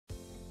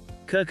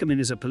Curcumin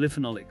is a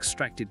polyphenol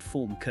extracted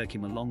form.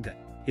 Curcuma longa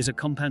is a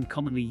compound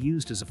commonly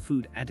used as a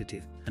food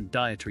additive and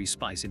dietary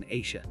spice in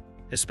Asia,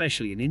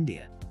 especially in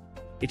India.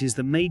 It is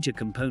the major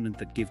component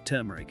that gives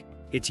turmeric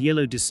its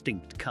yellow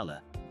distinct color.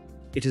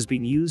 It has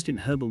been used in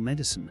herbal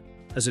medicine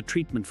as a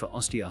treatment for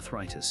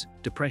osteoarthritis,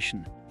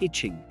 depression,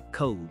 itching,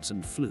 colds,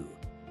 and flu.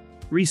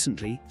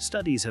 Recently,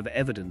 studies have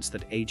evidenced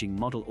that aging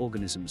model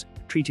organisms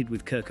treated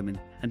with curcumin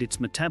and its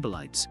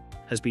metabolites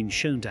has been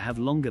shown to have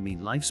longer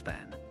mean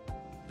lifespan.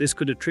 This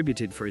could be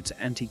attributed for its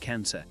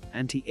anti-cancer,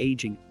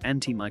 anti-aging,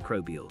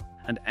 antimicrobial,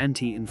 and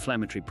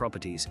anti-inflammatory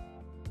properties.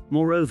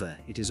 Moreover,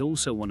 it is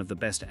also one of the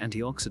best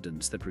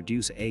antioxidants that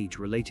reduce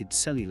age-related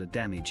cellular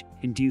damage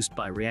induced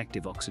by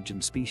reactive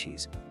oxygen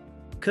species.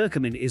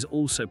 Curcumin is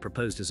also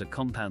proposed as a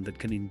compound that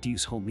can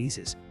induce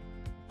hormesis.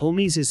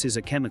 Hormesis is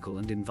a chemical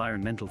and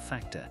environmental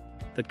factor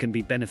that can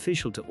be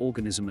beneficial to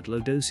organism at low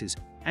doses,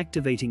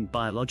 activating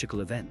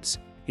biological events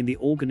in the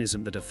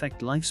organism that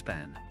affect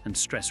lifespan and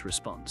stress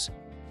response.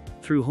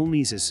 Through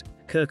hormesis,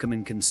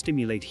 curcumin can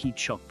stimulate heat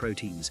shock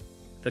proteins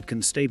that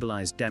can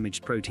stabilize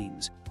damaged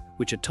proteins,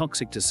 which are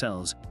toxic to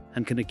cells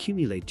and can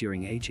accumulate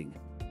during aging.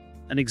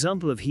 An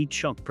example of heat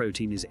shock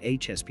protein is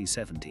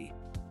HSP70.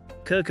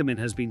 Curcumin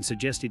has been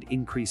suggested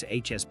increase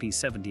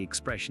HSP70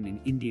 expression in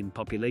Indian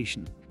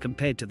population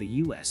compared to the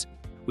US,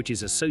 which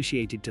is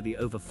associated to the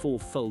over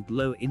four-fold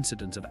low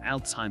incidence of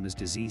Alzheimer's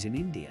disease in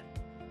India.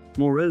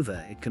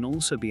 Moreover, it can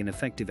also be an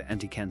effective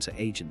anti-cancer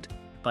agent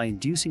by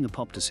inducing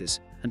apoptosis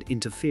and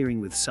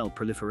interfering with cell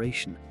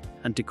proliferation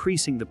and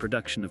decreasing the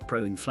production of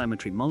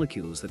pro-inflammatory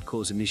molecules that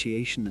cause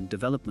initiation and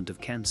development of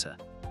cancer.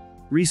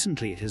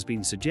 Recently, it has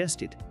been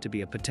suggested to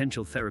be a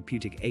potential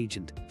therapeutic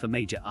agent for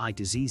major eye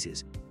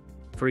diseases.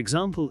 For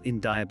example,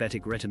 in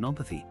diabetic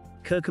retinopathy,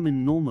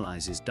 curcumin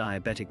normalizes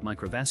diabetic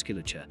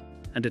microvasculature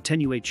and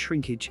attenuates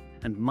shrinkage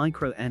and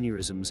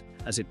microaneurysms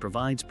as it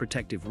provides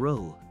protective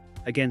role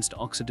against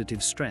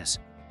oxidative stress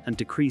and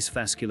decrease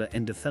vascular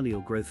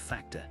endothelial growth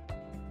factor.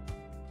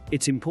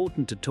 It's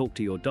important to talk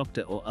to your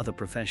doctor or other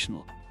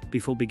professional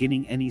before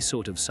beginning any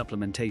sort of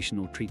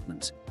supplementation or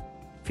treatments.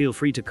 Feel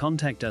free to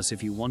contact us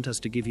if you want us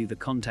to give you the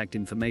contact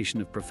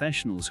information of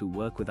professionals who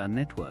work with our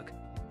network.